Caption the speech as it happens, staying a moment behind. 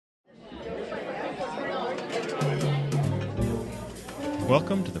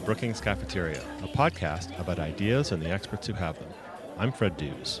Welcome to the Brookings Cafeteria, a podcast about ideas and the experts who have them. I'm Fred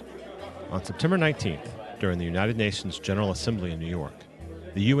Dews. On September 19th, during the United Nations General Assembly in New York,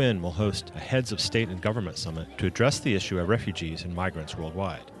 the UN will host a Heads of State and Government Summit to address the issue of refugees and migrants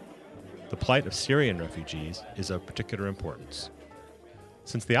worldwide. The plight of Syrian refugees is of particular importance.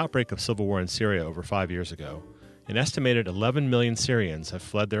 Since the outbreak of civil war in Syria over 5 years ago, an estimated 11 million Syrians have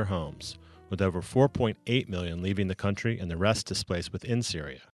fled their homes, with over 4.8 million leaving the country and the rest displaced within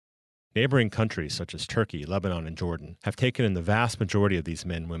Syria. Neighboring countries such as Turkey, Lebanon, and Jordan have taken in the vast majority of these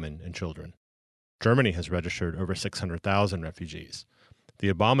men, women, and children. Germany has registered over 600,000 refugees. The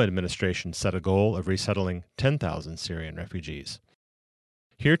Obama administration set a goal of resettling 10,000 Syrian refugees.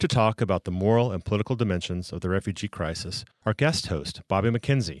 Here to talk about the moral and political dimensions of the refugee crisis are guest host Bobby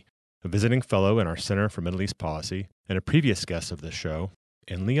McKenzie, a visiting fellow in our Center for Middle East Policy and a previous guest of this show,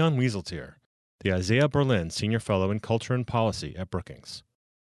 and Leon Wieseltier, the Isaiah Berlin Senior Fellow in Culture and Policy at Brookings.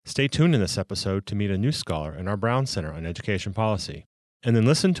 Stay tuned in this episode to meet a new scholar in our Brown Center on Education Policy, and then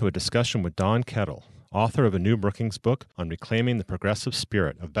listen to a discussion with Don Kettle, author of a new Brookings book on reclaiming the progressive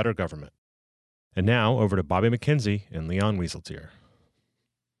spirit of better government. And now, over to Bobby McKenzie and Leon Wieseltier.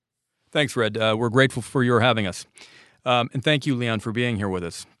 Thanks, Fred. We're grateful for your having us. And thank you, Leon, for being here with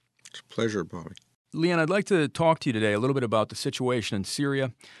us. It's a pleasure, Bobby. Leon, I'd like to talk to you today a little bit about the situation in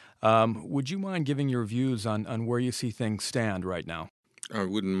Syria. Would you mind giving your views on where you see things stand right now? I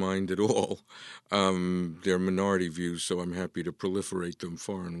wouldn't mind at all. They're minority views, so I'm happy to proliferate them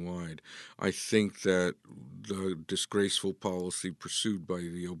far and wide. I think that the disgraceful policy pursued by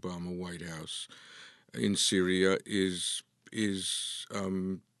the Obama White House in Syria is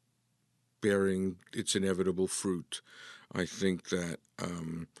bearing its inevitable fruit. I think that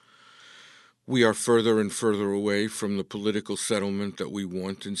we are further and further away from the political settlement that we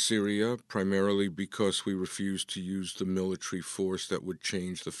want in Syria, primarily because we refuse to use the military force that would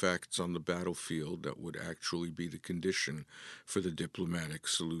change the facts on the battlefield, that would actually be the condition for the diplomatic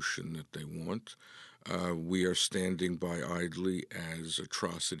solution that they want. We are standing by idly as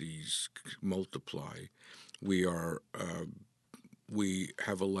atrocities multiply. We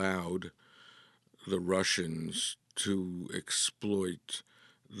have allowed the Russians to exploit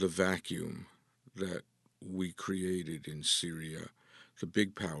the vacuum that we created in Syria, the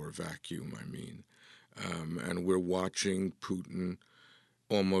big power vacuum, I mean. And we're watching Putin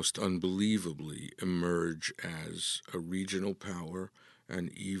almost unbelievably emerge as a regional power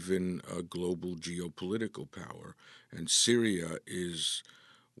and even a global geopolitical power. And Syria is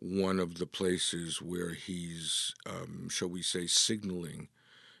one of the places where he's, shall we say, signaling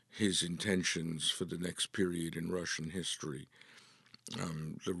his intentions for the next period in Russian history.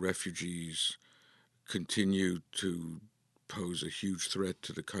 The refugees continue to pose a huge threat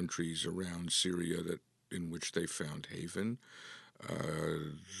to the countries around Syria in which they found haven.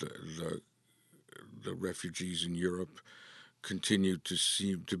 The refugees in Europe continue to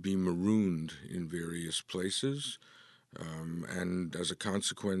seem to be marooned in various places. And as a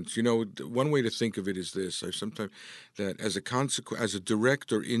consequence, one way to think of it is this: that as a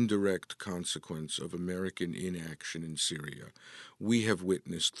direct or indirect consequence of American inaction in Syria, we have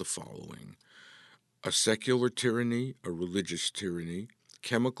witnessed the following: a secular tyranny, a religious tyranny,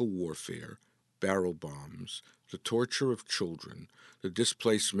 chemical warfare, barrel bombs, the torture of children, the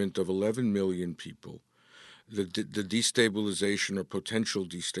displacement of 11 million people, the destabilization or potential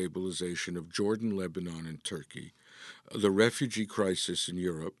destabilization of Jordan, Lebanon, and Turkey, the refugee crisis in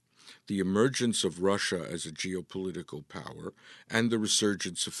Europe, the emergence of Russia as a geopolitical power, and the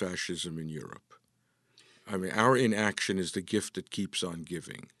resurgence of fascism in Europe. I mean, our inaction is the gift that keeps on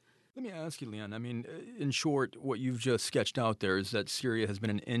giving. Let me ask you, Leon, in short, what you've just sketched out there is that Syria has been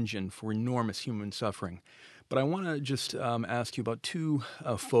an engine for enormous human suffering. But I want to just ask you about two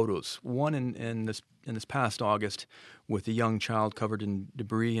photos. One in this past August with a young child covered in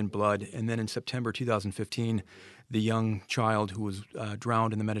debris and blood, and then in September 2015, the young child who was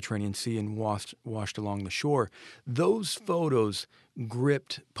drowned in the Mediterranean Sea and washed along the shore. Those photos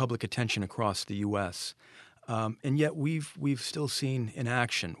gripped public attention across the U.S., and yet we've still seen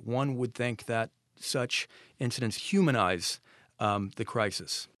inaction. One would think that such incidents humanize the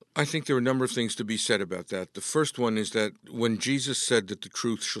crisis. I think there are a number of things to be said about that. The first one is that when Jesus said that the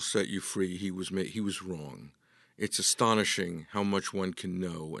truth shall set you free, he was wrong. It's astonishing how much one can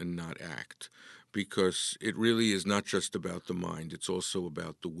know and not act, because it really is not just about the mind, it's also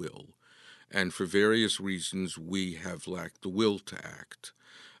about the will. And for various reasons, we have lacked the will to act.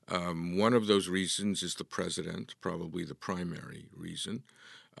 One of those reasons is the president, probably the primary reason,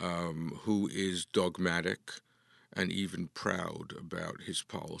 who is dogmatic and even proud about his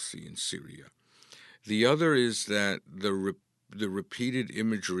policy in Syria. The other is that repeated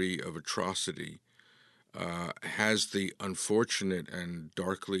imagery of atrocity has the unfortunate and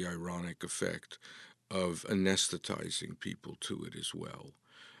darkly ironic effect of anesthetizing people to it as well.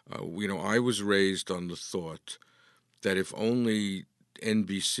 I was raised on the thought that if only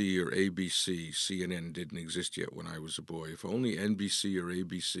NBC or ABC, CNN didn't exist yet when I was a boy, if only NBC or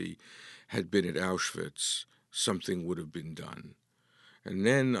ABC had been at Auschwitz, something would have been done. And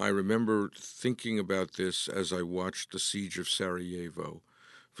then I remember thinking about this as I watched the siege of Sarajevo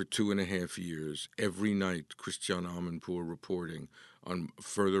for 2.5 years. Every night, Christian Amanpour reporting on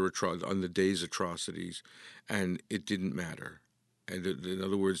on the day's atrocities, and it didn't matter. And in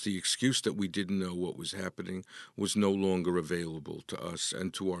other words, the excuse that we didn't know what was happening was no longer available to us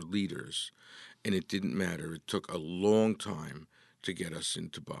and to our leaders. And it didn't matter. It took a long time to get us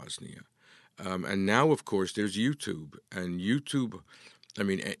into Bosnia. And now, of course, there's YouTube. And YouTube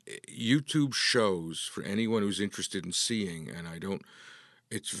shows, for anyone who's interested in seeing,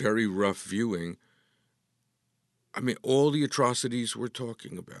 it's very rough viewing. All the atrocities we're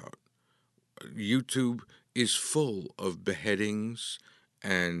talking about. YouTube is full of beheadings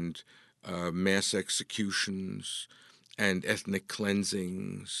and mass executions and ethnic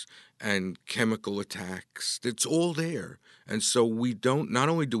cleansings and chemical attacks. It's all there. And so not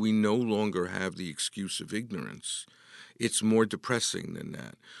only do we no longer have the excuse of ignorance, it's more depressing than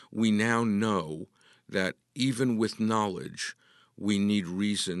that. We now know that even with knowledge, we need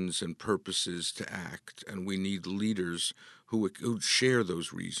reasons and purposes to act, and we need leaders who share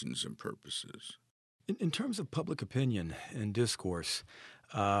those reasons and purposes. In terms of public opinion and discourse,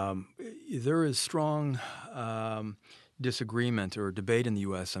 there is strong disagreement or debate in the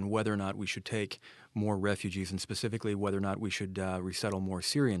U.S. on whether or not we should take more refugees, and specifically whether or not we should resettle more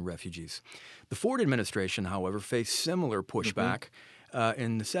Syrian refugees. The Ford administration, however, faced similar pushback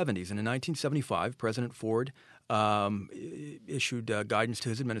in the 70s. And in 1975, President Ford issued guidance to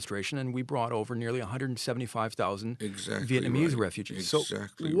his administration, and we brought over nearly 175,000 Vietnamese refugees.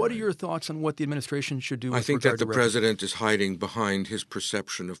 Exactly. So what are your thoughts on what the administration should do? I think that the president is hiding behind his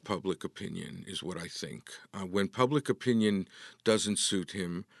perception of public opinion, is what I think. When public opinion doesn't suit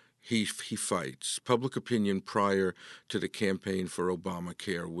him, he fights. Public opinion prior to the campaign for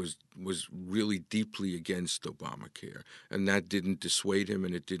Obamacare was really deeply against Obamacare, and that didn't dissuade him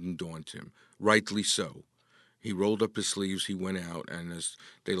and it didn't daunt him. Rightly so. He rolled up his sleeves, he went out, and as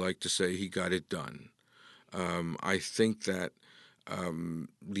they like to say, he got it done. I think that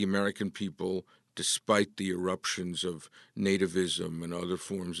the American people, despite the eruptions of nativism and other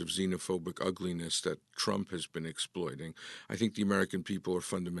forms of xenophobic ugliness that Trump has been exploiting, I think the American people are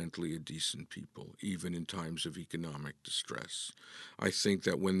fundamentally a decent people, even in times of economic distress. I think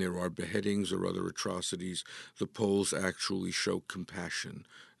that when there are beheadings or other atrocities, the polls actually show compassion.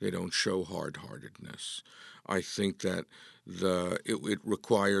 They don't show hard-heartedness. I think that it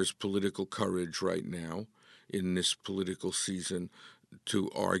requires political courage right now in this political season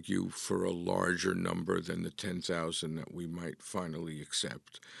to argue for a larger number than the 10,000 that we might finally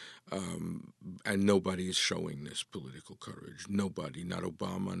accept. And nobody is showing this political courage. Nobody, not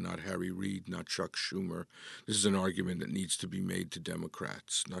Obama, not Harry Reid, not Chuck Schumer. This is an argument that needs to be made to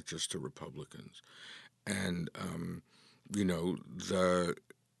Democrats, not just to Republicans. And,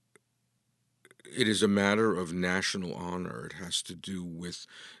 it is a matter of national honor. It has to do with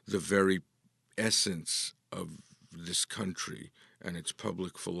the very essence of this country and its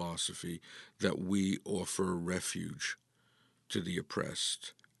public philosophy, that we offer refuge to the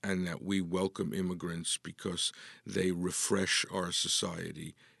oppressed and that we welcome immigrants because they refresh our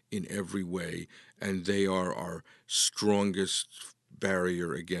society in every way, and they are our strongest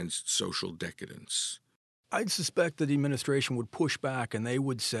barrier against social decadence. I'd suspect that the administration would push back and they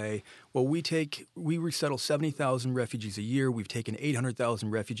would say, well, we resettle 70,000 refugees a year. We've taken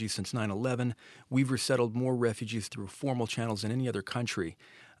 800,000 refugees since 9/11. We've resettled more refugees through formal channels than any other country.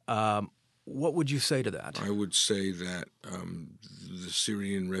 What would you say to that? I would say that the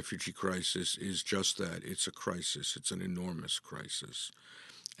Syrian refugee crisis is just that. It's a crisis. It's an enormous crisis.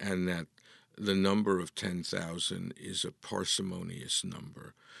 And that the number of 10,000 is a parsimonious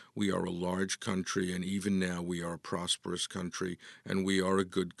number. We are a large country, and even now we are a prosperous country, and we are a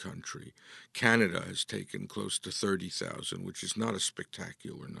good country. Canada has taken close to 30,000, which is not a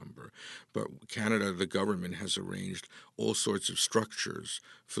spectacular number. But Canada, the government, has arranged all sorts of structures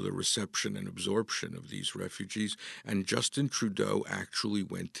for the reception and absorption of these refugees, and Justin Trudeau actually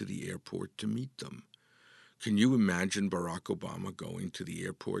went to the airport to meet them. Can you imagine Barack Obama going to the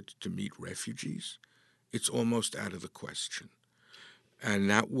airport to meet refugees? It's almost out of the question.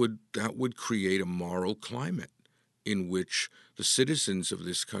 And that would create a moral climate in which the citizens of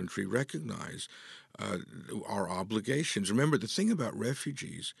this country recognize uh, our obligations. Remember, the thing about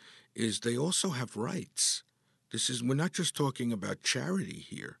refugees is they also have rights. We're not just talking about charity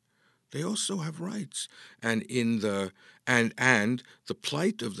here. They also have rights. And and the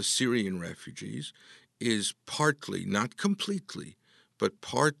plight of the Syrian refugees is partly, not completely, but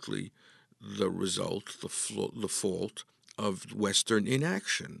partly the result, the fault of Western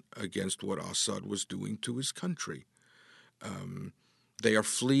inaction against what Assad was doing to his country. They are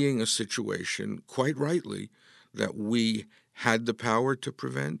fleeing a situation, quite rightly, that we had the power to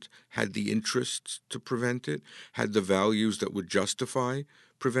prevent, had the interests to prevent it, had the values that would justify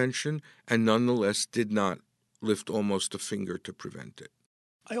prevention, and nonetheless did not lift almost a finger to prevent it.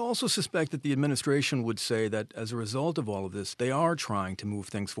 I also suspect that the administration would say that as a result of all of this, they are trying to move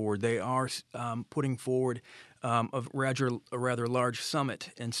things forward. They are putting forward a rather large summit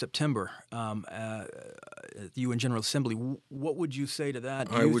in September at the UN General Assembly. What would you say to that?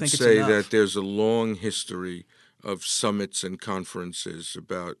 Do I you would think it's say enough? that there's a long history of summits and conferences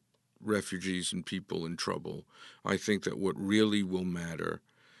about refugees and people in trouble. I think that what really will matter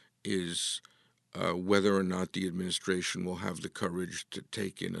is whether or not the administration will have the courage to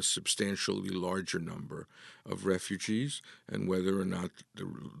take in a substantially larger number of refugees, and whether or not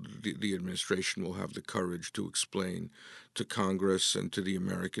the administration will have the courage to explain to Congress and to the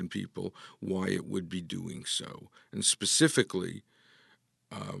American people why it would be doing so. And specifically,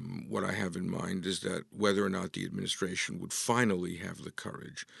 what I have in mind is that whether or not the administration would finally have the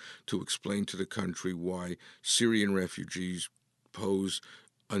courage to explain to the country why Syrian refugees pose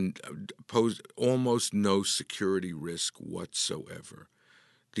almost no security risk whatsoever.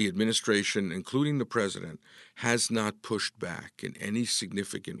 The administration, including the president, has not pushed back in any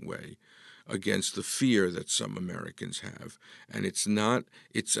significant way against the fear that some Americans have. And it's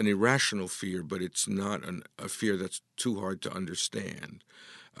an irrational fear, but it's not a fear that's too hard to understand,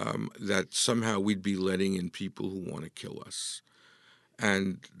 that somehow we'd be letting in people who want to kill us.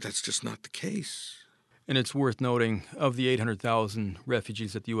 And that's just not the case. And it's worth noting, of the 800,000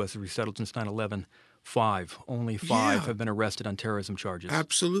 refugees that the U.S. has resettled since 9/11, only five have been arrested on terrorism charges.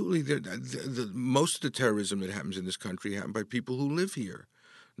 Absolutely. Most of the terrorism that happens in this country happens by people who live here,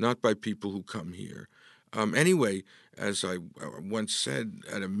 not by people who come here. Anyway, as I once said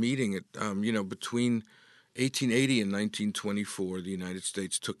at a meeting, between 1880 and 1924, the United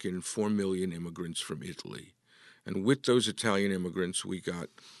States took in 4 million immigrants from Italy. And with those Italian immigrants, we got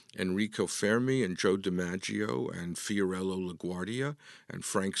Enrico Fermi and Joe DiMaggio and Fiorello LaGuardia and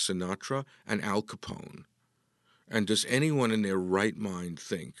Frank Sinatra and Al Capone. And does anyone in their right mind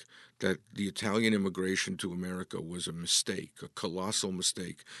think that the Italian immigration to America was a mistake, a colossal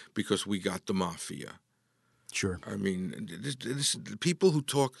mistake, because we got the mafia? Sure. I mean, the people who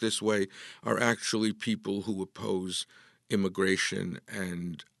talk this way are actually people who oppose immigration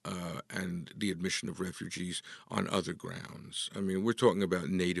and the admission of refugees on other grounds. I mean, we're talking about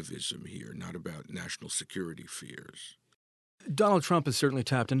nativism here, not about national security fears. Donald Trump has certainly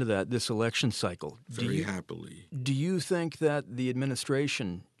tapped into that this election cycle. Very happily. Do you think that the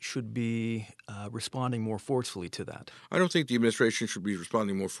administration should be responding more forcefully to that? I don't think the administration should be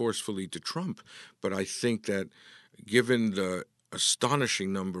responding more forcefully to Trump, but I think that given the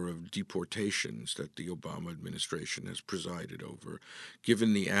astonishing number of deportations that the Obama administration has presided over,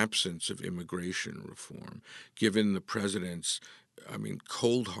 given the absence of immigration reform, given the president's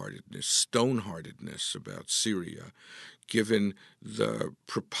cold-heartedness, stone-heartedness about Syria, given the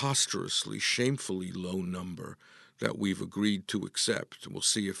preposterously, shamefully low number that we've agreed to accept. We'll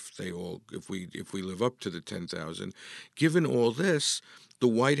see if we live up to the 10,000. Given all this, the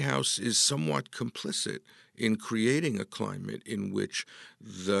White House is somewhat complicit in creating a climate in which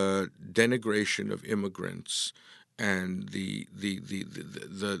the denigration of immigrants and the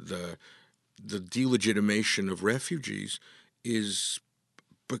delegitimation of refugees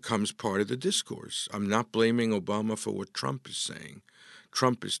becomes part of the discourse. I'm not blaming Obama for what Trump is saying.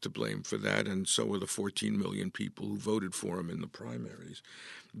 Trump is to blame for that, and so are the 14 million people who voted for him in the primaries.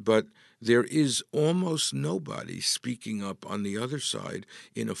 But there is almost nobody speaking up on the other side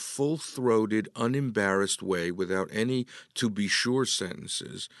in a full-throated, unembarrassed way without any to-be-sure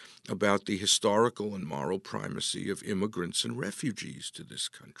sentences about the historical and moral primacy of immigrants and refugees to this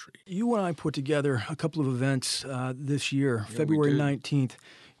country. You and I put together a couple of events this year, Yeah, February 19th.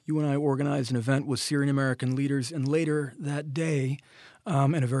 You and I organized an event with Syrian American leaders, and later that day,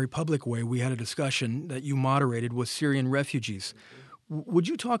 in a very public way, we had a discussion that you moderated with Syrian refugees. Would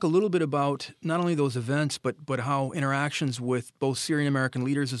you talk a little bit about not only those events, but how interactions with both Syrian American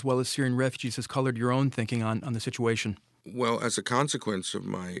leaders as well as Syrian refugees has colored your own thinking on the situation? Well, as a consequence of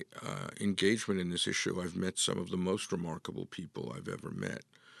my engagement in this issue, I've met some of the most remarkable people I've ever met.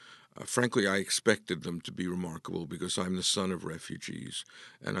 Frankly, I expected them to be remarkable because I'm the son of refugees,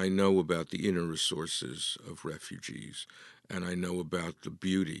 and I know about the inner resources of refugees, and I know about the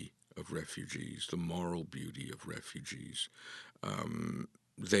beauty of refugees, the moral beauty of refugees.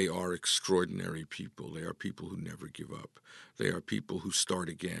 They are extraordinary people. They are people who never give up. They are people who start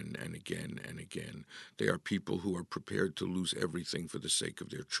again and again and again. They are people who are prepared to lose everything for the sake of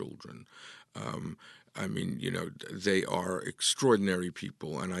their children. They are extraordinary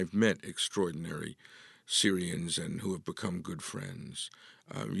people, and I've met extraordinary Syrians and who have become good friends.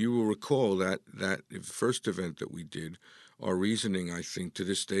 You will recall that first event that we did, our reasoning, I think, to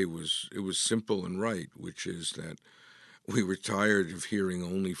this day was simple and right, which is that we were tired of hearing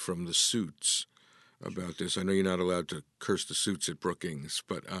only from the suits about this. I know you're not allowed to curse the suits at Brookings,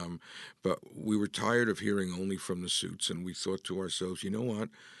 but we were tired of hearing only from the suits, and we thought to ourselves, you know what?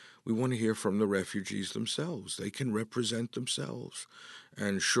 We want to hear from the refugees themselves. They can represent themselves.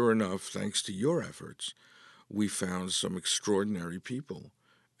 And sure enough, thanks to your efforts, we found some extraordinary people.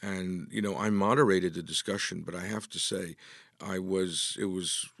 And, I moderated the discussion, but I have to say, it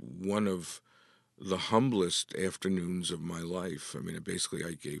was one of the humblest afternoons of my life. I mean, basically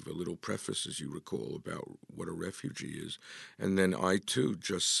I gave a little preface, as you recall, about what a refugee is. And then I, too,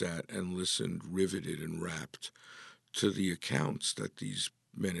 just sat and listened, riveted and rapt to the accounts that these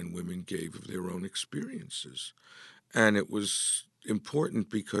men and women gave of their own experiences. And it was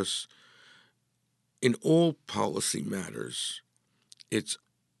important because in all policy matters, it's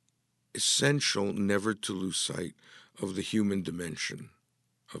essential never to lose sight of the human dimension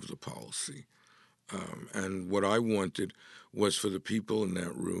of the policy. And what I wanted was for the people in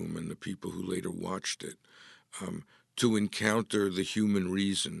that room and the people who later watched it to encounter the human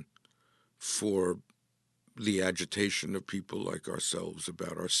reason for the agitation of people like ourselves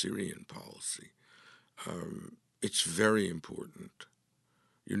about our Syrian policy. It's very important.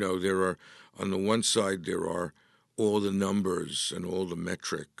 There are, on the one side, there are all the numbers and all the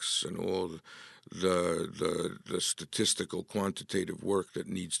metrics and all the statistical, quantitative work that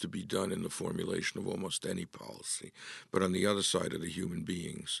needs to be done in the formulation of almost any policy. But on the other side are the human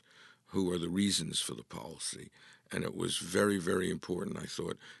beings who are the reasons for the policy. And it was very, very important, I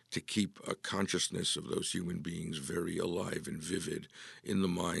thought, to keep a consciousness of those human beings very alive and vivid in the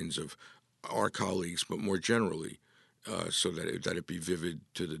minds of our colleagues, but more generally, so that it be vivid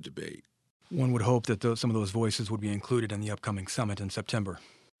to the debate. One would hope that some of those voices would be included in the upcoming summit in September.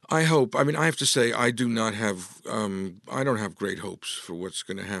 I hope. I mean, I have to say, I don't have great hopes for what's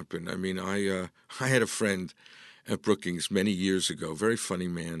going to happen. I mean, I had a friend at Brookings many years ago, very funny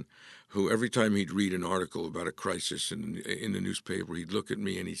man, who every time he'd read an article about a crisis in the newspaper, he'd look at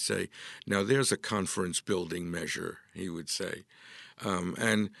me and he'd say, "Now there's a conference building measure," he would say.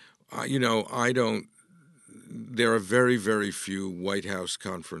 There are very, very few White House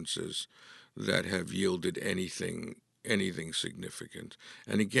conferences that have yielded anything significant.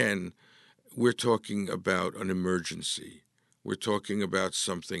 And again, we're talking about an emergency. We're talking about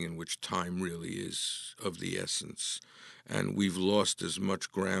something in which time really is of the essence. And we've lost as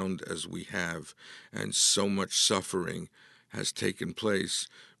much ground as we have, and so much suffering has taken place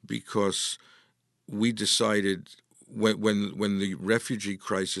because we decided when the refugee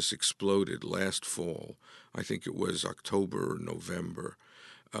crisis exploded last fall, I think it was October or November,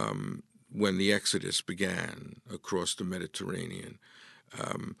 when the exodus began across the Mediterranean,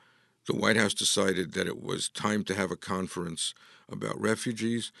 the White House decided that it was time to have a conference about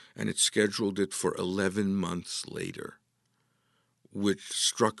refugees, and it scheduled it for 11 months later, which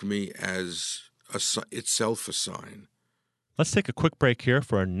struck me as itself a sign. Let's take a quick break here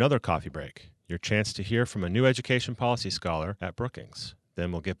for another coffee break, your chance to hear from a new education policy scholar at Brookings.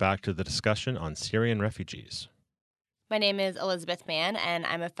 Then we'll get back to the discussion on Syrian refugees. My name is Elizabeth Mann, and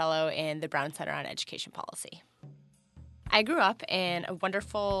I'm a fellow in the Brown Center on Education Policy. I grew up in a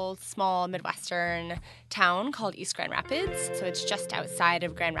wonderful, small Midwestern town called East Grand Rapids. So it's just outside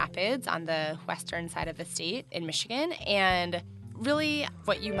of Grand Rapids on the western side of the state in Michigan. And really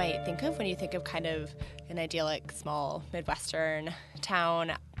what you might think of when you think of kind of an idyllic, small Midwestern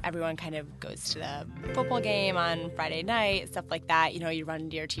town. Everyone kind of goes to the football game on Friday night, stuff like that. You run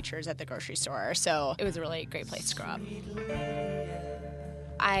into your teachers at the grocery store. So it was a really great place to grow up.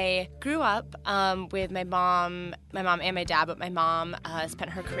 I grew up with my mom and my dad, but my mom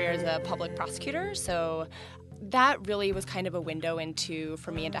spent her career as a public prosecutor. So that really was kind of a window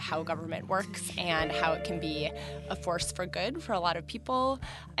for me into how government works and how it can be a force for good for a lot of people.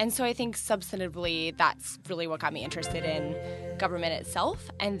 And so I think substantively that's really what got me interested in government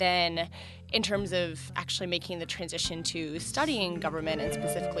itself. And then in terms of actually making the transition to studying government and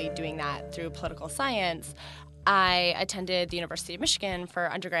specifically doing that through political science, I attended the University of Michigan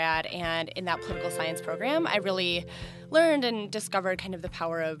for undergrad, and in that political science program, I really learned and discovered kind of the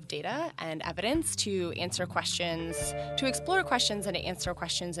power of data and evidence to answer questions, to explore questions and to answer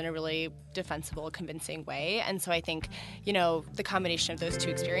questions in a really defensible, convincing way. And so I think, the combination of those two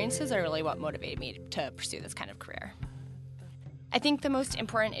experiences are really what motivated me to pursue this kind of career. I think the most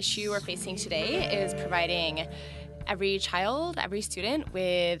important issue we're facing today is providing every child, every student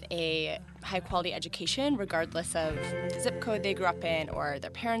with a high-quality education, regardless of the zip code they grew up in or their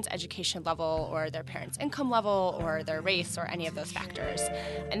parents' education level or their parents' income level or their race or any of those factors.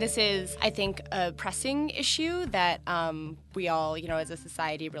 And this is, I think, a pressing issue that we all, as a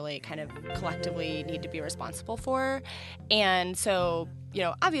society, really kind of collectively need to be responsible for. And so,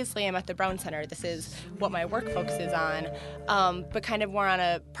 obviously I'm at the Brown Center. This is what my work focuses on. But kind of more on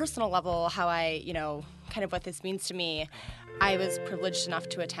a personal level, how I, kind of what this means to me. I was privileged enough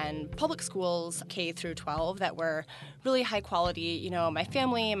to attend public schools, K through 12, that were really high quality. My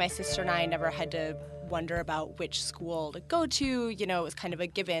family, my sister and I never had to wonder about which school to go to. It was kind of a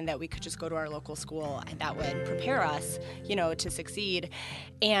given that we could just go to our local school and that would prepare us, to succeed.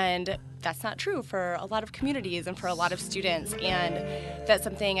 And that's not true for a lot of communities and for a lot of students. And that's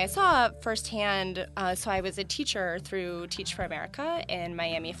something I saw firsthand. So I was a teacher through Teach for America in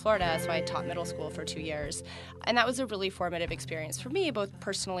Miami, Florida. So I taught middle school for 2 years. And that was a really formative experience for me, both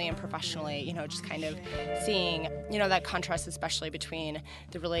personally and professionally, just kind of seeing, that contrast, especially between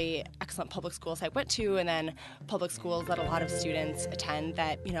the really excellent public schools I went to and then public schools that a lot of students attend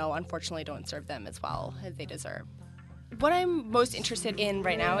that, unfortunately don't serve them as well as they deserve. What I'm most interested in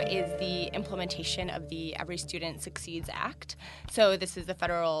right now is the implementation of the Every Student Succeeds Act. So this is the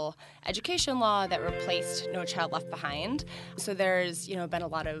federal education law that replaced No Child Left Behind. So there's, been a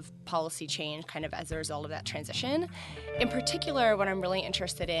lot of policy change kind of as a result of that transition. In particular, what I'm really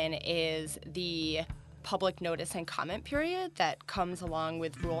interested in is the public notice and comment period that comes along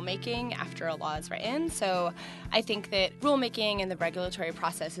with rulemaking after a law is written. So I think that rulemaking and the regulatory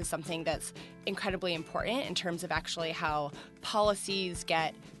process is something that's incredibly important in terms of actually how policies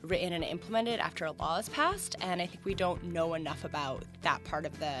get written and implemented after a law is passed. And I think we don't know enough about that part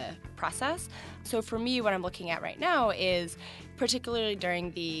of the process. So for me, what I'm looking at right now is particularly during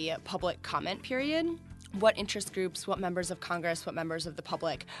the public comment period, what interest groups, what members of Congress, what members of the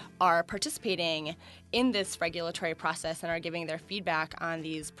public are participating in this regulatory process and are giving their feedback on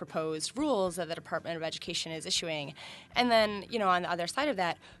these proposed rules that the Department of Education is issuing. And then, on the other side of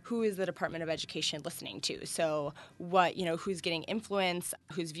that, who is the Department of Education listening to? So what, who's getting influence,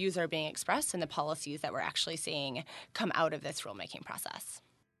 whose views are being expressed, and the policies that we're actually seeing come out of this rulemaking process.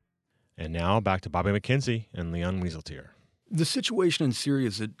 And now back to Bobby McKenzie and Leon Wieseltier. The situation in Syria,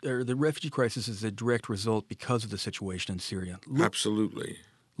 the refugee crisis is a direct result because of the situation in Syria. Absolutely.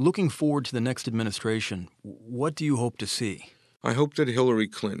 Looking forward to the next administration, what do you hope to see? I hope that Hillary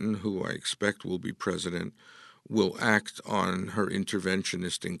Clinton, who I expect will be president, will act on her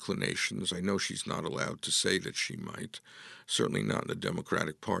interventionist inclinations. I know she's not allowed to say that she might, certainly not in the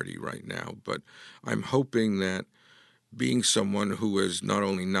Democratic Party right now, but I'm hoping that being someone who is not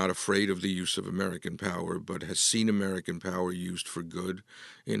only not afraid of the use of American power, but has seen American power used for good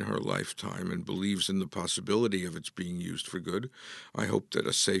in her lifetime and believes in the possibility of its being used for good, I hope that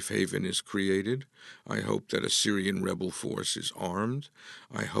a safe haven is created. I hope that a Syrian rebel force is armed.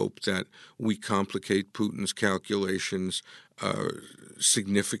 I hope that we complicate Putin's calculations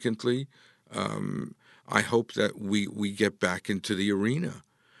significantly. I hope that we get back into the arena.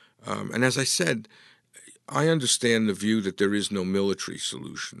 And as I said, I understand the view that there is no military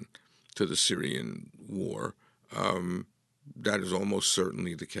solution to the Syrian war. That is almost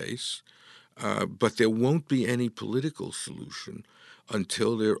certainly the case. But there won't be any political solution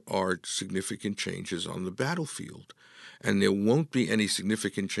until there are significant changes on the battlefield. And there won't be any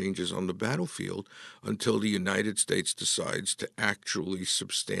significant changes on the battlefield until the United States decides to actually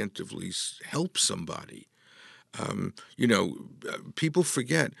substantively help somebody. People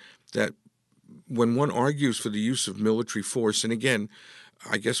forget that when one argues for the use of military force, and again,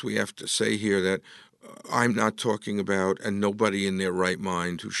 I guess we have to say here that I'm not talking about, and nobody in their right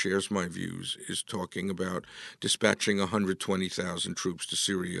mind who shares my views is talking about dispatching 120,000 troops to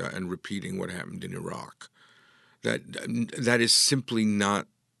Syria and repeating what happened in Iraq. That is simply not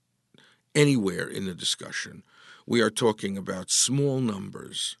anywhere in the discussion. We are talking about small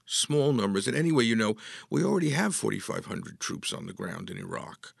numbers. And anyway, we already have 4,500 troops on the ground in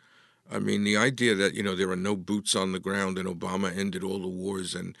Iraq. I mean, the idea that, there are no boots on the ground and Obama ended all the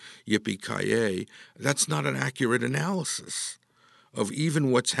wars and yippee-ki-yay, that's not an accurate analysis. of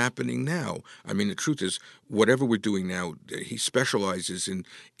even what's happening now. I mean, the truth is, whatever we're doing now, he specializes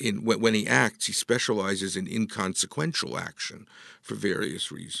when he acts, he specializes in inconsequential action for various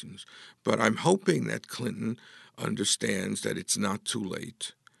reasons. But I'm hoping that Clinton understands that it's not too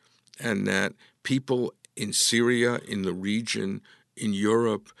late, and that people in Syria, in the region, in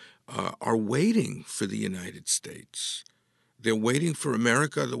Europe, are waiting for the United States. They're waiting for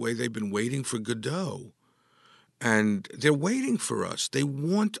America the way they've been waiting for Godot. And they're waiting for us. They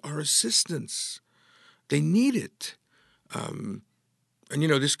want our assistance. They need it. And,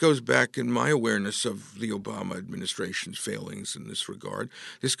 this goes back in my awareness of the Obama administration's failings in this regard.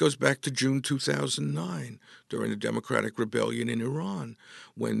 This goes back to June 2009, during the Democratic Rebellion in Iran,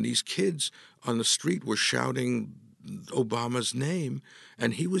 when these kids on the street were shouting Obama's name,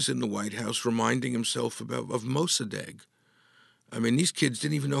 and he was in the White House reminding himself of Mossadegh. I mean, these kids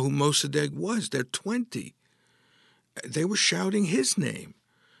didn't even know who Mossadegh was. They're 20. They were shouting his name.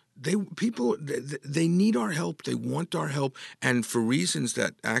 They need our help. They want our help. And for reasons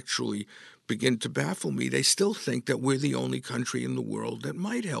that actually begin to baffle me, they still think that we're the only country in the world that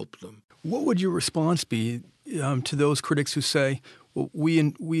might help them. What would your response be to those critics who say, well,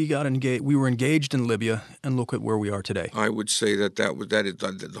 we got engaged, we were engaged in Libya, and look at where we are today? I would say that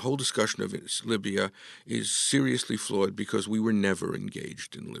the whole discussion of Libya is seriously flawed, because we were never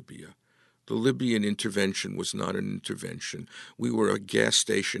engaged in Libya. The Libyan intervention was not an intervention. We were a gas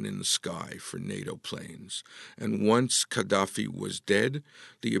station in the sky for NATO planes. And once Gaddafi was dead,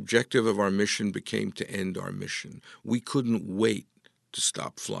 the objective of our mission became to end our mission. We couldn't wait to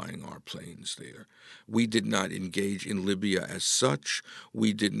stop flying our planes there. We did not engage in Libya as such.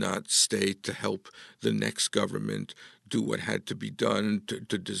 We did not stay to help the next government do what had to be done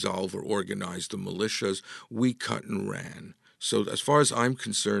to dissolve or organize the militias. We cut and ran. So as far as I'm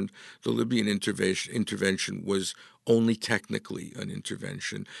concerned, the Libyan intervention was only technically an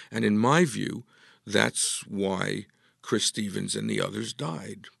intervention. And in my view, that's why Chris Stevens and the others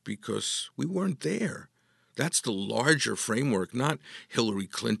died, because we weren't there. That's the larger framework, not Hillary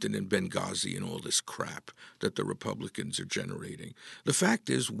Clinton and Benghazi and all this crap that the Republicans are generating. The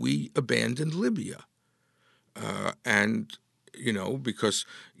fact is, we abandoned Libya. Because,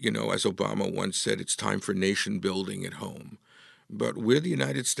 as Obama once said, it's time for nation building at home. But we're the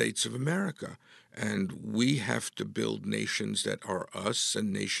United States of America, and we have to build nations that are us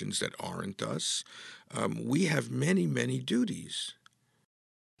and nations that aren't us. We have many, many duties.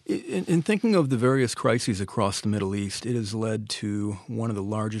 In thinking of the various crises across the Middle East, it has led to one of the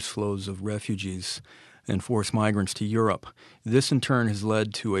largest flows of refugees and forced migrants to Europe. This, in turn, has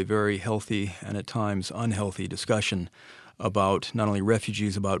led to a very healthy and at times unhealthy discussion about not only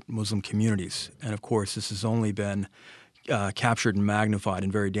refugees, about Muslim communities. And, of course, this has only been captured and magnified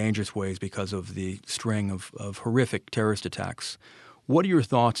in very dangerous ways because of the string of horrific terrorist attacks. What are your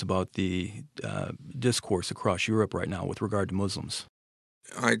thoughts about the discourse across Europe right now with regard to Muslims?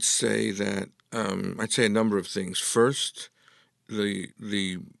 I'd say a number of things. First, the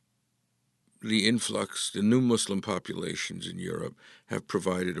influx, the new Muslim populations in Europe have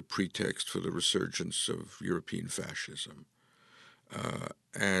provided a pretext for the resurgence of European fascism.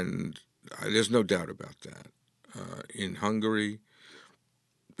 And there's no doubt about that. In Hungary,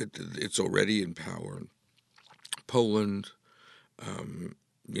 it's already in power. Poland,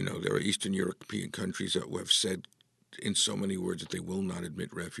 there are Eastern European countries that have said in so many words that they will not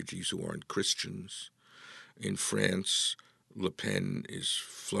admit refugees who aren't Christians. In France, Le Pen is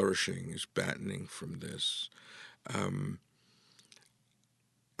flourishing, is battening from this.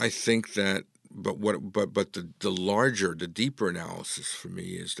 I think that, but the larger, the deeper analysis for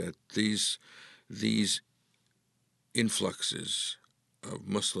me is that these influxes of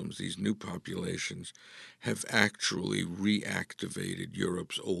Muslims, these new populations, have actually reactivated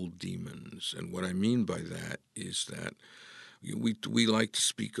Europe's old demons. And what I mean by that is that we like to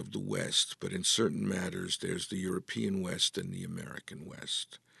speak of the West, but in certain matters there's the European West and the American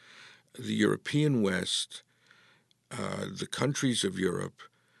West. The European West, the countries of Europe,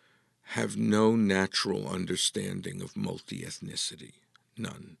 have no natural understanding of multi-ethnicity,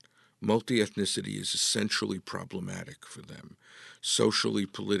 none. Multi-ethnicity is essentially problematic for them, socially,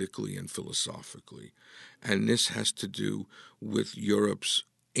 politically, and philosophically. And this has to do with Europe's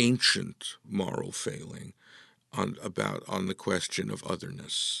ancient moral failing on the question of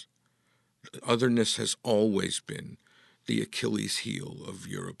otherness. Otherness has always been the Achilles heel of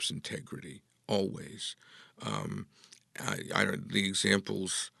Europe's integrity, always. The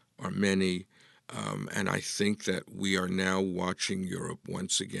examples are many. And I think that we are now watching Europe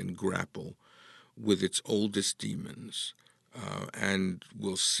once again grapple with its oldest demons, and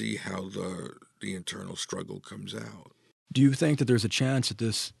we'll see how the internal struggle comes out. Do you think that there's a chance that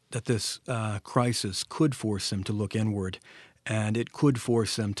this crisis could force them to look inward, and it could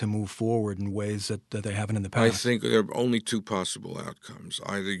force them to move forward in ways that they haven't in the past? I think there are only two possible outcomes.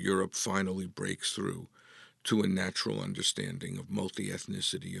 Either Europe finally breaks through to a natural understanding of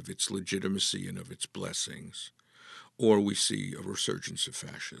multi-ethnicity, of its legitimacy and of its blessings, or we see a resurgence of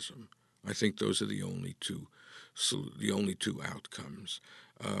fascism. I think those are the only two outcomes.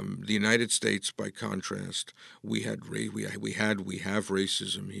 The United States, by contrast, we have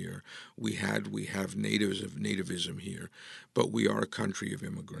racism here. We have nativism here, but we are a country of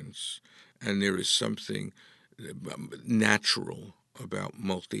immigrants, and there is something natural about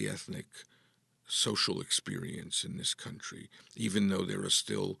multi-ethnic social experience in this country, even though there are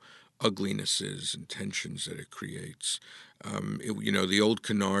still uglinesses and tensions that it creates. The old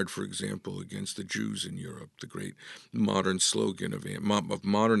canard, for example, against the Jews in Europe, the great modern slogan of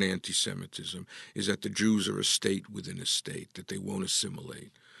modern anti-Semitism, is that the Jews are a state within a state, that they won't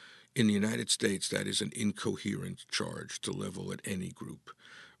assimilate. In the United States, that is an incoherent charge to level at any group,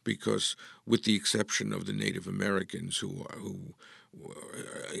 because with the exception of the Native Americans, who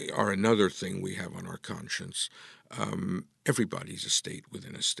are another thing we have on our conscience, everybody's a state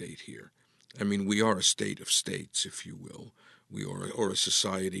within a state here. I mean, we are a state of states, if you will. We are, or a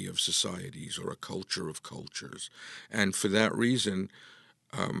society of societies, or a culture of cultures. And for that reason,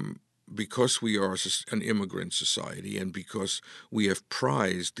 because we are an immigrant society, and because we have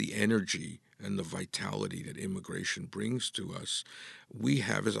prized the energy and the vitality that immigration brings to us, we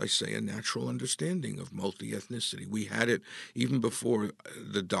have, as I say, a natural understanding of multi-ethnicity. We had it even before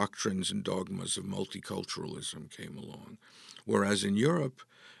the doctrines and dogmas of multiculturalism came along. Whereas in Europe,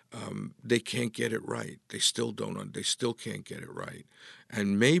 they can't get it right. They still don't. They still can't get it right.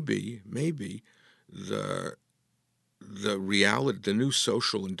 And maybe the reality, the new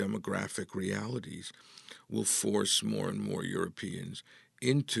social and demographic realities, will force more and more Europeans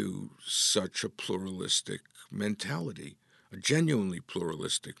into such a pluralistic mentality, a genuinely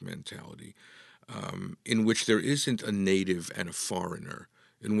pluralistic mentality, in which there isn't a native and a foreigner,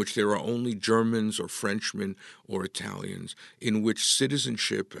 in which there are only Germans or Frenchmen or Italians, in which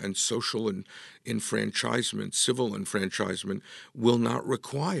citizenship and social enfranchisement, civil enfranchisement, will not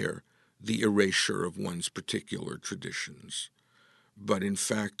require the erasure of one's particular traditions, but in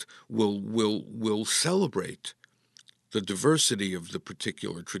fact will celebrate the diversity of the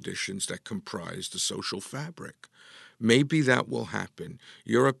particular traditions that comprise the social fabric. Maybe that will happen.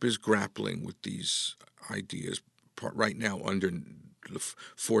 Europe is grappling with these ideas right now under the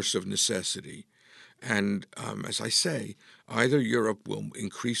force of necessity. And as I say, either Europe will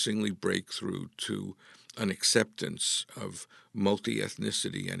increasingly break through to an acceptance of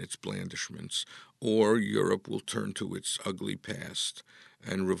multi-ethnicity and its blandishments, or Europe will turn to its ugly past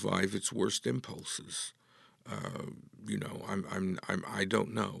and revive its worst impulses. I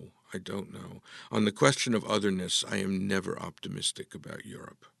don't know. I don't know. On the question of otherness, I am never optimistic about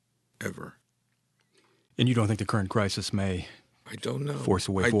Europe, ever. And you don't think the current crisis may I don't know. force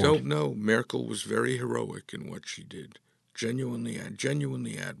a way forward? I don't know. Merkel was very heroic in what she did, genuinely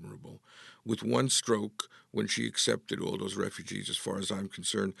admirable. With one stroke, when she accepted all those refugees, as far as I'm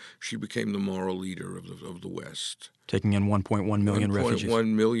concerned, she became the moral leader of the West. Taking in 1.1 million refugees.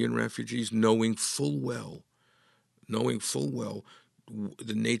 1.1 million refugees, knowing full well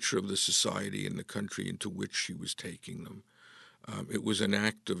the nature of the society and the country into which she was taking them. It was an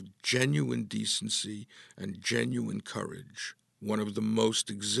act of genuine decency and genuine courage, one of the most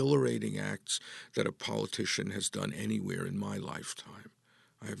exhilarating acts that a politician has done anywhere in my lifetime.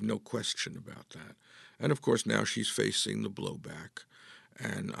 I have no question about that. And of course, now she's facing the blowback.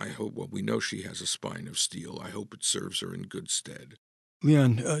 And I hope, we know she has a spine of steel. I hope it serves her in good stead.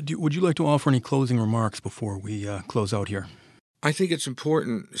 Leon, would you like to offer any closing remarks before we close out here? I think it's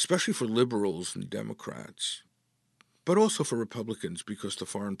important, especially for liberals and Democrats, but also for Republicans, because the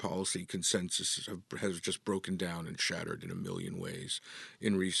foreign policy consensus has just broken down and shattered in a million ways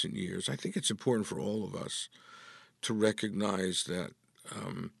in recent years. I think it's important for all of us to recognize that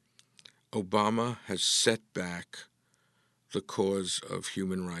Obama has set back the cause of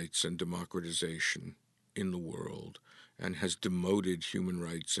human rights and democratization in the world, and has demoted human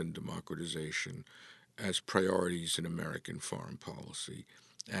rights and democratization as priorities in American foreign policy,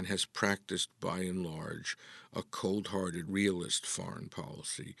 and has practiced, by and large, a cold-hearted realist foreign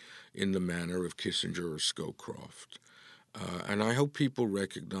policy in the manner of Kissinger or Scowcroft. And I hope people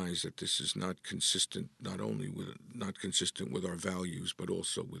recognize that this is not consistent, not consistent with our values, but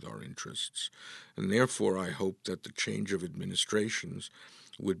also with our interests. And therefore, I hope that the change of administrations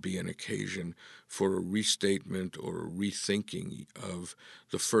would be an occasion for a restatement or a rethinking of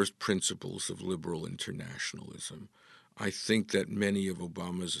the first principles of liberal internationalism, I think that many of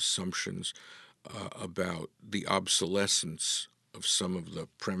Obama's assumptions about the obsolescence of some of the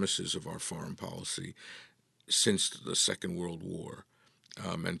premises of our foreign policy since the Second World War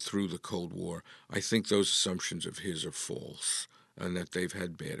and through the Cold War, I think those assumptions of his are false and that they've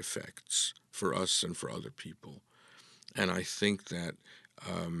had bad effects for us and for other people. And I think that,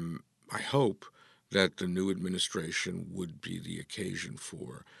 I hope that the new administration would be the occasion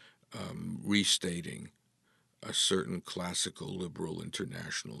for restating a certain classical liberal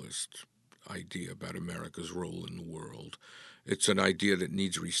internationalist idea about America's role in the world. It's an idea that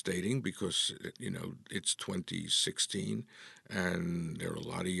needs restating because, it's 2016 and there are a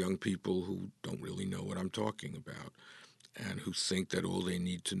lot of young people who don't really know what I'm talking about and who think that all they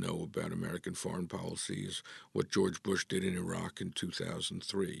need to know about American foreign policy is what George Bush did in Iraq in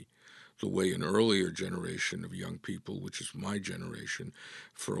 2003. The way an earlier generation of young people, which is my generation,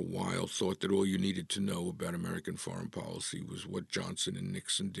 for a while thought that all you needed to know about American foreign policy was what Johnson and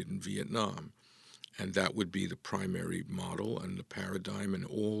Nixon did in Vietnam. And that would be the primary model and the paradigm, and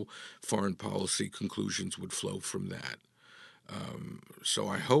all foreign policy conclusions would flow from that. So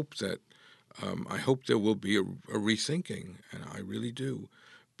I hope there will be a rethinking, and I really do,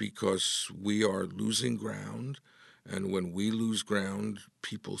 because we are losing ground, and when we lose ground,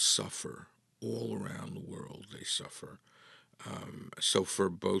 people suffer. All around the world, they suffer. So for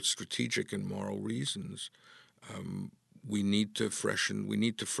both strategic and moral reasons, we need to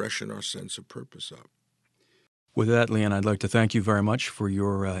freshen our sense of purpose up. With that, Leon, I'd like to thank you very much for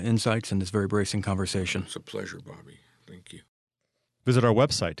your insights in this very bracing conversation. It's a pleasure, Bobby. Thank you. Visit our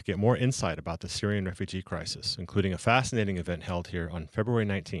website to get more insight about the Syrian refugee crisis, including a fascinating event held here on February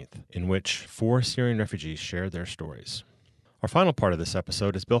 19th, in which 4 Syrian refugees shared their stories. Our final part of this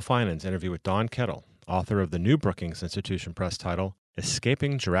episode is Bill Finan's interview with Don Kettle, author of the new Brookings Institution Press title,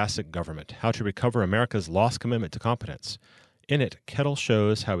 Escaping Jurassic Government, How to Recover America's Lost Commitment to Competence. In it, Kettle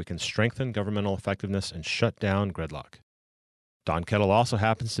shows how we can strengthen governmental effectiveness and shut down gridlock. Don Kettle also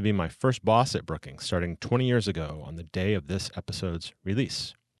happens to be my first boss at Brookings, starting 20 years ago on the day of this episode's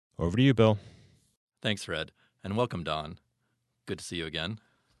release. Over to you, Bill. Thanks, Fred, and welcome, Don. Good to see you again.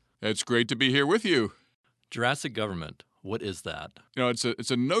 It's great to be here with you. Jurassic government, what is that?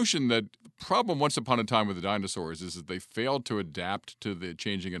 It's a notion that the problem once upon a time with the dinosaurs is that they failed to adapt to the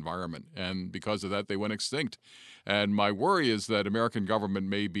changing environment, and because of that, they went extinct. And my worry is that American government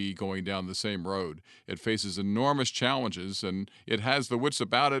may be going down the same road. It faces enormous challenges, and it has the wits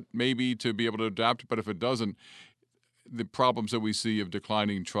about it maybe to be able to adapt, but if it doesn't, the problems that we see of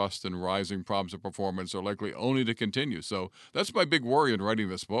declining trust and rising problems of performance are likely only to continue. So that's my big worry in writing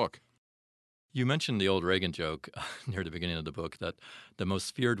this book. You mentioned the old Reagan joke near the beginning of the book that the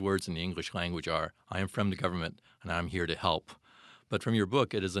most feared words in the English language are, I am from the government and I'm here to help. But from your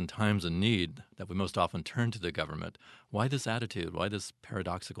book, it is in times of need that we most often turn to the government. Why this attitude? Why this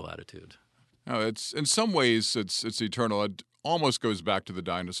paradoxical attitude? It's in some ways it's eternal. It almost goes back to the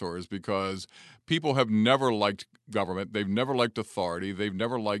dinosaurs because people have never liked government. They've never liked authority. They've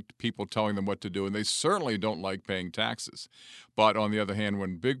never liked people telling them what to do, and they certainly don't like paying taxes. But on the other hand,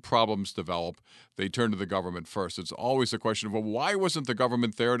 when big problems develop, they turn to the government first. It's always a question of, well, why wasn't the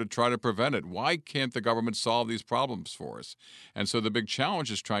government there to try to prevent it? Why can't the government solve these problems for us? And so the big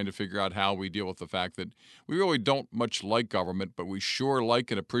challenge is trying to figure out how we deal with the fact that we really don't much like government, but we sure like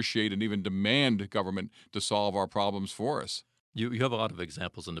and appreciate and even demand government to solve our problems for us. You have a lot of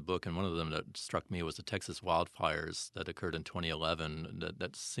examples in the book, and one of them that struck me was the Texas wildfires that occurred in 2011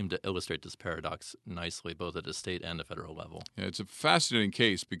 that seemed to illustrate this paradox nicely, both at the state and the federal level. Yeah, it's a fascinating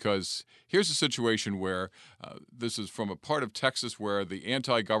case because here's a situation where this is from a part of Texas where the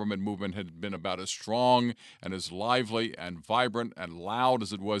anti-government movement had been about as strong and as lively and vibrant and loud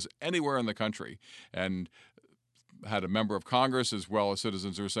as it was anywhere in the country. And had a member of Congress as well as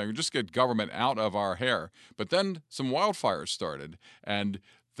citizens who were saying, just get government out of our hair. But then some wildfires started. And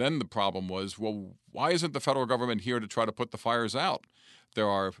then the problem was, well, why isn't the federal government here to try to put the fires out? There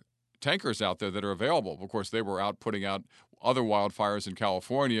are tankers out there that are available. Of course, they were out putting out other wildfires in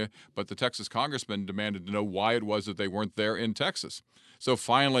California, but the Texas congressman demanded to know why it was that they weren't there in Texas. So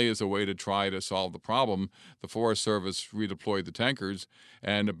finally, as a way to try to solve the problem, the Forest Service redeployed the tankers,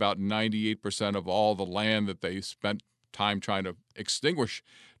 and about 98% of all the land that they spent time trying to extinguish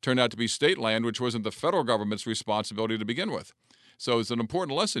turned out to be state land, which wasn't the federal government's responsibility to begin with. So it's an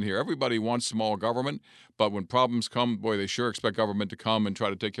important lesson here. Everybody wants small government, but when problems come, boy, they sure expect government to come and try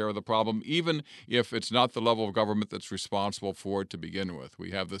to take care of the problem, even if it's not the level of government that's responsible for it to begin with.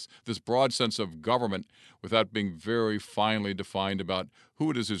 We have this broad sense of government without being very finely defined about who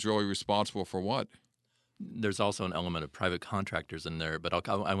it is who's really responsible for what. There's also an element of private contractors in there, but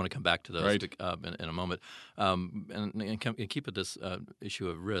I want to come back to those Right. in a moment. And keep with this issue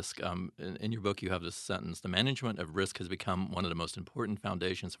of risk. In your book, you have this sentence: "The management of risk has become one of the most important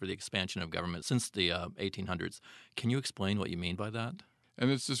foundations for the expansion of government since the 1800s." Can you explain what you mean by that? And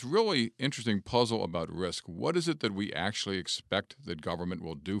it's this really interesting puzzle about risk. What is it that we actually expect that government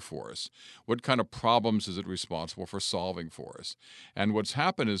will do for us? What kind of problems is it responsible for solving for us? And what's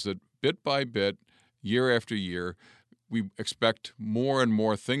happened is that bit by bit, year after year, we expect more and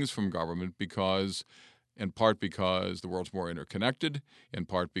more things from government in part because the world's more interconnected, in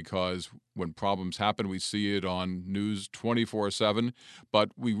part because when problems happen, we see it on news 24/7.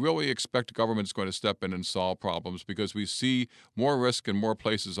 But we really expect government's going to step in and solve problems because we see more risk in more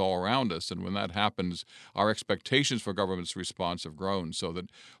places all around us. And when that happens, our expectations for government's response have grown. So that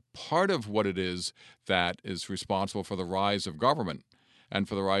part of what it is that is responsible for the rise of government and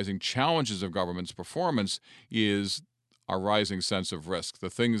for the rising challenges of government's performance is our rising sense of risk, the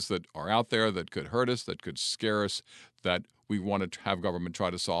things that are out there that could hurt us, that could scare us, that we want to have government try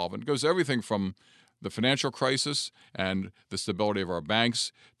to solve. And it goes everything from the financial crisis and the stability of our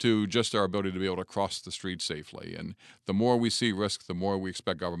banks to just our ability to be able to cross the street safely. And the more we see risk, the more we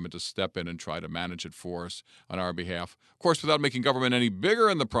expect government to step in and try to manage it for us on our behalf. Of course, without making government any bigger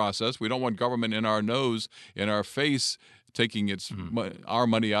in the process. We don't want government in our nose, in our face, taking our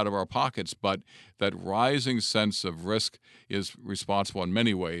money out of our pockets, but that rising sense of risk is responsible in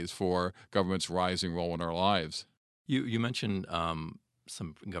many ways for government's rising role in our lives. You mentioned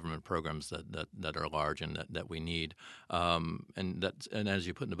some government programs that are large and that we need, and as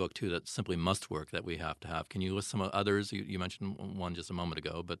you put in the book too, that simply must work, that we have to have. Can you list some others? You mentioned one just a moment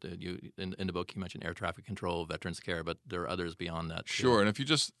ago, but in the book you mentioned air traffic control, veterans care, but there are others beyond that too. Sure, and if you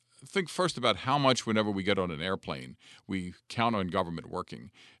just think first about how much, whenever we get on an airplane, we count on government working.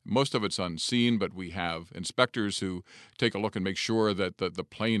 Most of it's unseen, but we have inspectors who take a look and make sure that the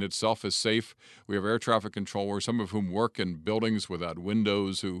plane itself is safe. We have air traffic controllers, some of whom work in buildings without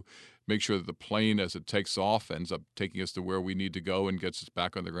windows, who make sure that the plane, as it takes off, ends up taking us to where we need to go and gets us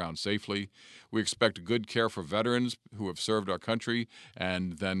back on the ground safely. We expect good care for veterans who have served our country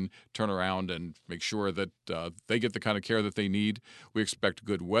and then turn around and make sure that they get the kind of care that they need. We expect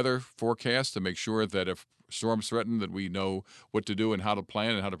good weather forecasts to make sure that if storms threaten, that we know what to do and how to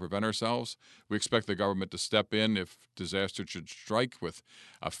plan and how to prevent ourselves. We expect the government to step in if disaster should strike with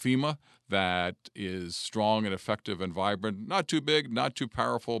a FEMA that is strong and effective and vibrant, not too big, not too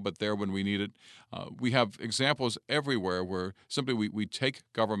powerful, but there when we need it. We have examples everywhere where simply we take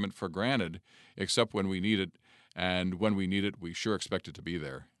government for granted, except when we need it. And when we need it, we sure expect it to be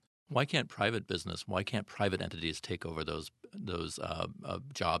there. Why can't private entities take over those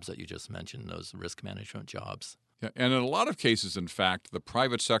jobs that you just mentioned, those risk management jobs? Yeah, and in a lot of cases, in fact, the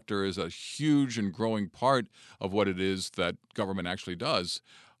private sector is a huge and growing part of what it is that government actually does.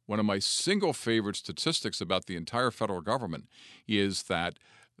 One of my single favorite statistics about the entire federal government is that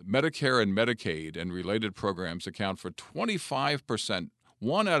Medicare and Medicaid and related programs account for 25%,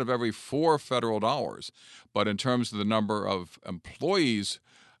 1 out of every 4 federal dollars. But in terms of the number of employees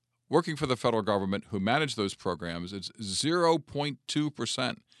working for the federal government who manage those programs, it's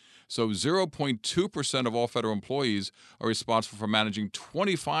 0.2%. So 0.2% of all federal employees are responsible for managing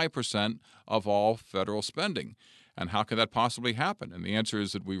 25% of all federal spending. And how can that possibly happen? And the answer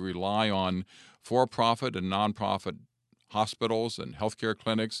is that we rely on for-profit and nonprofit hospitals and healthcare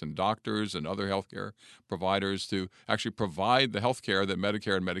clinics and doctors and other healthcare providers to actually provide the healthcare that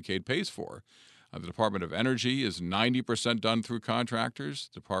Medicare and Medicaid pays for. The Department of Energy is 90% done through contractors.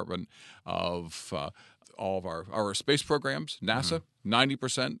 Department of all of our space programs, NASA,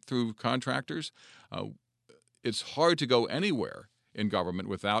 90% through contractors. It's hard to go anywhere in government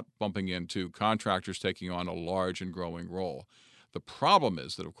without bumping into contractors taking on a large and growing role. The problem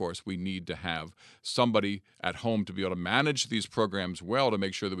is that, of course, we need to have somebody at home to be able to manage these programs well to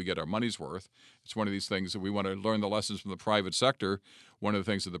make sure that we get our money's worth. It's one of these things that we want to learn the lessons from the private sector. One of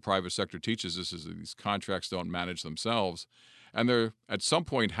the things that the private sector teaches us is that these contracts don't manage themselves. And there, at some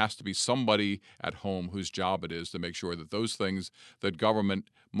point, has to be somebody at home whose job it is to make sure that those things that government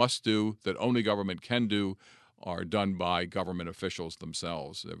must do, that only government can do, are done by government officials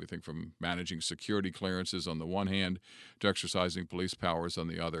themselves. Everything from managing security clearances on the one hand to exercising police powers on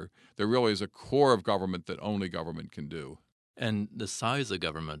the other. There really is a core of government that only government can do. And the size of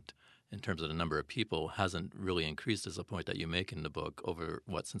government, in terms of the number of people, hasn't really increased, as a point that you make in the book, over,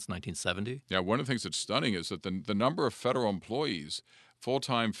 since 1970? Yeah, one of the things that's stunning is that the number of federal employees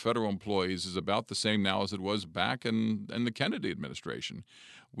full-time federal employees is about the same now as it was back in the Kennedy administration.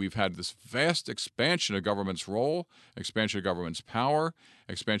 We've had this vast expansion of government's role, expansion of government's power,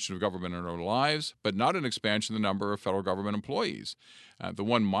 expansion of government in our lives, but not an expansion of the number of federal government employees. The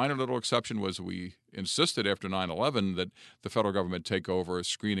one minor little exception was we insisted after 9/11 that the federal government take over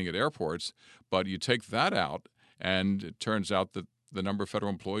screening at airports, but you take that out, and it turns out that the number of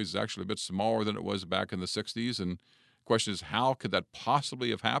federal employees is actually a bit smaller than it was back in the 60s. And the question is, how could that possibly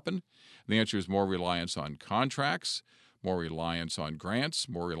have happened? And the answer is more reliance on contracts, more reliance on grants,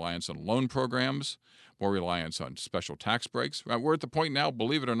 more reliance on loan programs, more reliance on special tax breaks. We're at the point now,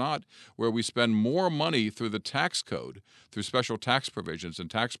 believe it or not, where we spend more money through the tax code, through special tax provisions and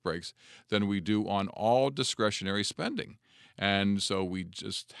tax breaks, than we do on all discretionary spending. And so we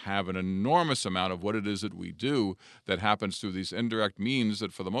just have an enormous amount of what it is that we do that happens through these indirect means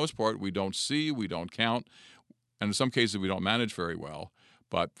that, for the most part, we don't see, we don't count, and in some cases we don't manage very well.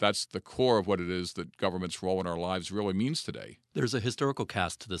 But that's the core of what it is that government's role in our lives really means today. There's a historical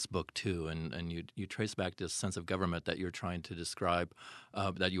cast to this book, too, and you trace back this sense of government that you're trying to describe,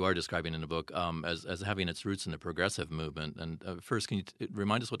 that you are describing in the book, as having its roots in the progressive movement. And first, can you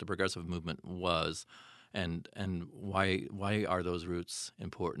remind us what the progressive movement was, and why are those roots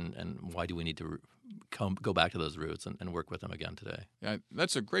important, and why do we need to go back to those roots and work with them again today? Yeah,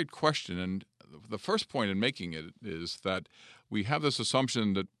 that's a great question. And the first point in making it is that we have this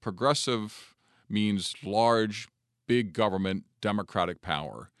assumption that progressive means large, big government, democratic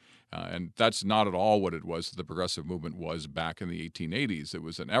power. And that's not at all what it was that the progressive movement was back in the 1880s. It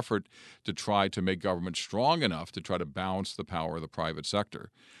was an effort to try to make government strong enough to try to balance the power of the private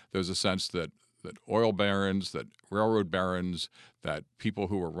sector. There's a sense that oil barons, that railroad barons, that people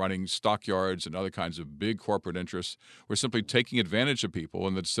who were running stockyards and other kinds of big corporate interests were simply taking advantage of people,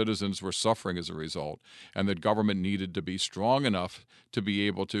 and that citizens were suffering as a result, and that government needed to be strong enough to be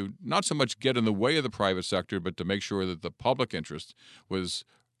able to not so much get in the way of the private sector, but to make sure that the public interest was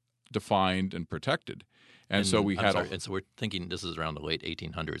defined and protected. And so we had and so we're thinking this is around the late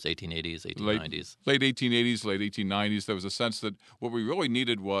 1800s, 1880s, 1890s. Late 1880s, late 1890s. There was a sense that what we really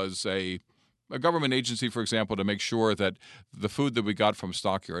needed was a government agency, for example, to make sure that the food that we got from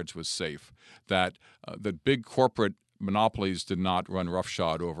stockyards was safe, that big corporate monopolies did not run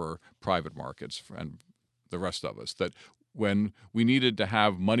roughshod over private markets and the rest of us, that when we needed to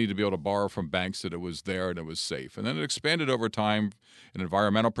have money to be able to borrow from banks, that it was there and it was safe. And then it expanded over time in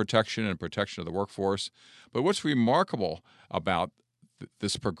environmental protection and protection of the workforce. But what's remarkable about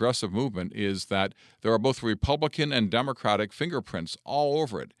this progressive movement is that there are both Republican and Democratic fingerprints all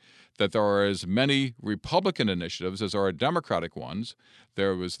over it, that there are as many Republican initiatives as there are Democratic ones.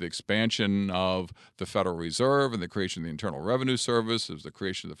 There was the expansion of the Federal Reserve and the creation of the Internal Revenue Service. There was the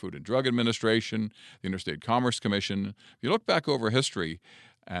creation of the Food and Drug Administration, the Interstate Commerce Commission. If you look back over history,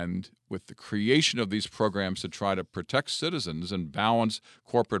 and with the creation of these programs to try to protect citizens and balance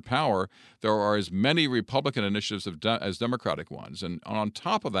corporate power, there are as many Republican initiatives as Democratic ones. And on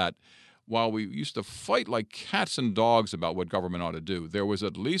top of that, while we used to fight like cats and dogs about what government ought to do, there was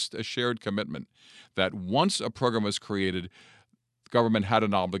at least a shared commitment that once a program was created, government had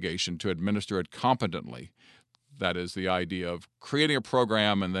an obligation to administer it competently. That is the idea of creating a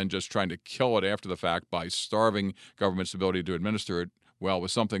program and then just trying to kill it after the fact by starving government's ability to administer it well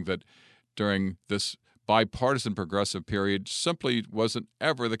was something that during this bipartisan progressive period simply wasn't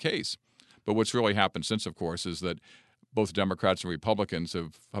ever the case. But what's really happened since, of course, is that both Democrats and Republicans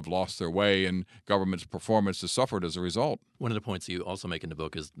have lost their way, and government's performance has suffered as a result. One of the points you also make in the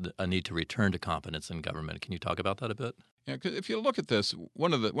book is a need to return to competence in government. Can you talk about that a bit? Yeah, 'cause if you look at this,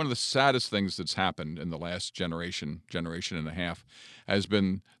 one of the saddest things that's happened in the last generation and a half, has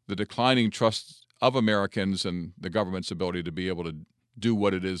been the declining trust of Americans and the government's ability to be able to do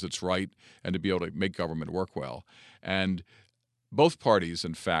what it is that's right and to be able to make government work well. And both parties,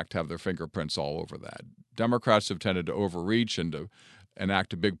 in fact, have their fingerprints all over that. Democrats have tended to overreach and to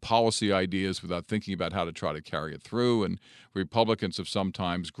enact big policy ideas without thinking about how to try to carry it through. And Republicans have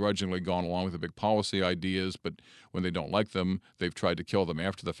sometimes grudgingly gone along with the big policy ideas, but when they don't like them, they've tried to kill them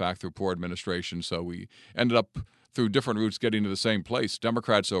after the fact through poor administration. So we ended up through different routes getting to the same place.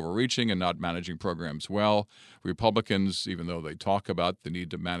 Democrats overreaching and not managing programs well. Republicans, even though they talk about the need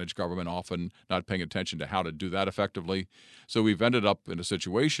to manage government, often not paying attention to how to do that effectively. So we've ended up in a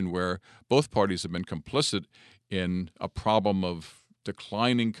situation where both parties have been complicit in a problem of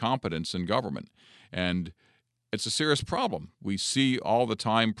declining competence in government. And it's a serious problem. We see all the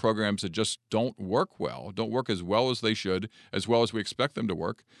time programs that just don't work well, don't work as well as they should, as well as we expect them to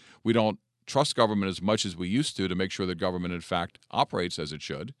work. We don't trust government as much as we used to make sure that government, in fact, operates as it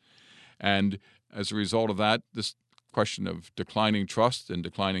should. And as a result of that, this question of declining trust and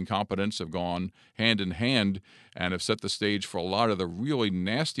declining competence have gone hand in hand and have set the stage for a lot of the really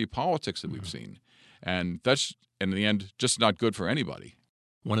nasty politics that we've seen. And that's, in the end, just not good for anybody.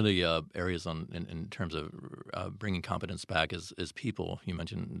 One of the areas in terms of bringing competence back is people. You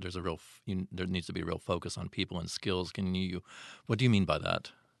mentioned there needs to be a real focus on people and skills. What do you mean by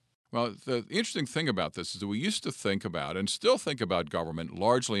that? Well, the interesting thing about this is that we used to think about and still think about government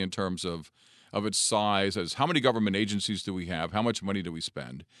largely in terms of its size, as how many government agencies do we have, how much money do we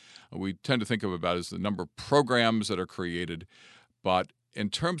spend. We tend to think of it about as the number of programs that are created, but in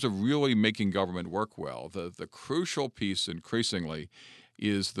terms of really making government work well, the crucial piece increasingly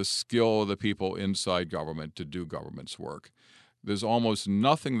is the skill of the people inside government to do government's work. There's almost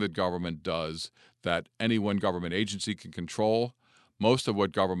nothing that government does that any one government agency can control. Most of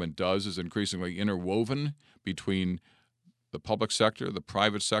what government does is increasingly interwoven between the public sector, the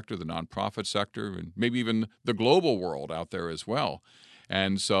private sector, the nonprofit sector, and maybe even the global world out there as well.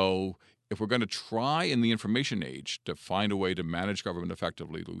 And so if we're going to try in the information age to find a way to manage government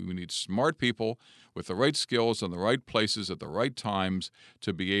effectively, we need smart people with the right skills in the right places at the right times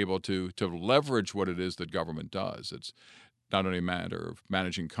to be able to leverage what it is that government does. It's not only a matter of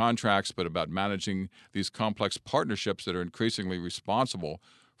managing contracts, but about managing these complex partnerships that are increasingly responsible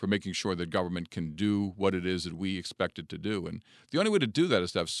for making sure that government can do what it is that we expect it to do. And the only way to do that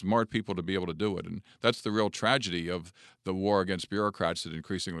is to have smart people to be able to do it. And that's the real tragedy of the war against bureaucrats that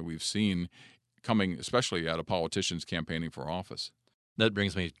increasingly we've seen coming, especially out of politicians campaigning for office. That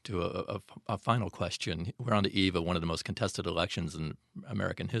brings me to a final question. We're on the eve of one of the most contested elections in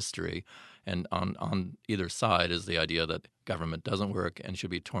American history, and on either side is the idea that government doesn't work and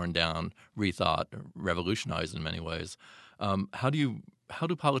should be torn down, rethought, revolutionized in many ways. How do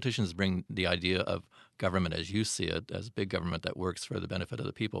politicians bring the idea of government as you see it, as big government that works for the benefit of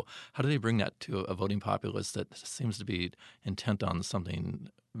the people, how do they bring that to a voting populace that seems to be intent on something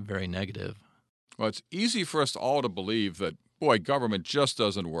very negative? Well, it's easy for us all to believe that, boy, government just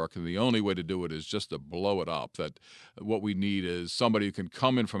doesn't work, and the only way to do it is just to blow it up, that what we need is somebody who can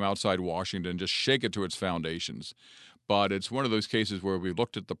come in from outside Washington and just shake it to its foundations. But it's one of those cases where we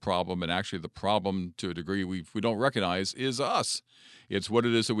looked at the problem, and actually the problem, to a degree we don't recognize, is us. It's what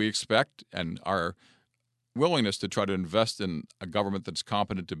it is that we expect and our willingness to try to invest in a government that's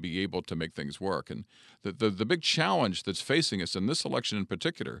competent to be able to make things work. And the big challenge that's facing us in this election in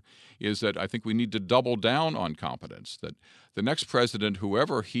particular is that I think we need to double down on competence, that the next president,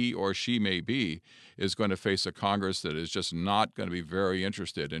 whoever he or she may be, is going to face a Congress that is just not going to be very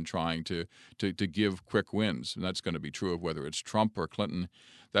interested in trying to give quick wins. And that's going to be true of whether it's Trump or Clinton.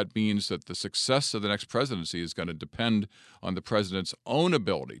 That means that the success of the next presidency is going to depend on the president's own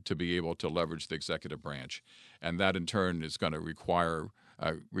ability to be able to leverage the executive branch. And that, in turn, is going to require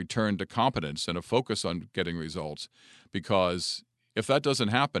a return to competence and a focus on getting results. Because if that doesn't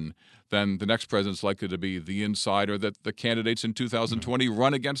happen, then the next president's likely to be the insider that the candidates in 2020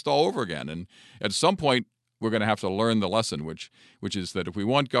 run against all over again. And at some point, we're going to have to learn the lesson, which is that if we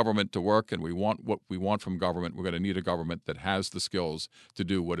want government to work and we want what we want from government, we're going to need a government that has the skills to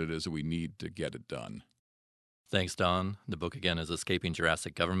do what it is that we need to get it done. Thanks, Don. The book again is Escaping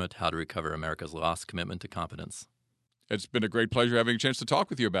Jurassic Government: How to Recover America's Lost Commitment to Competence. It's been a great pleasure having a chance to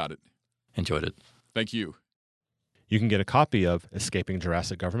talk with you about it. Enjoyed it. Thank you. You can get a copy of Escaping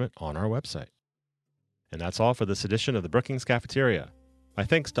Jurassic Government on our website. And that's all for this edition of the Brookings Cafeteria. My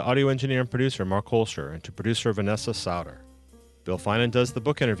thanks to audio engineer and producer Mark Holscher and to producer Vanessa Sauter. Bill Finan does the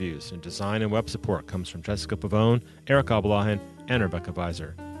book interviews, and design and web support comes from Jessica Pavone, Eric Abalahan, and Rebecca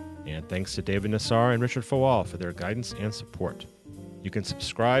Weiser. And thanks to David Nassar and Richard Fawal for their guidance and support. You can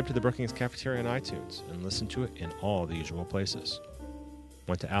subscribe to the Brookings Cafeteria on iTunes and listen to it in all the usual places.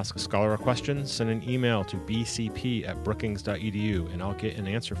 Want to ask a scholar a question? Send an email to bcp@brookings.edu and I'll get an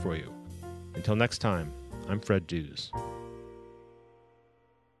answer for you. Until next time, I'm Fred Dews.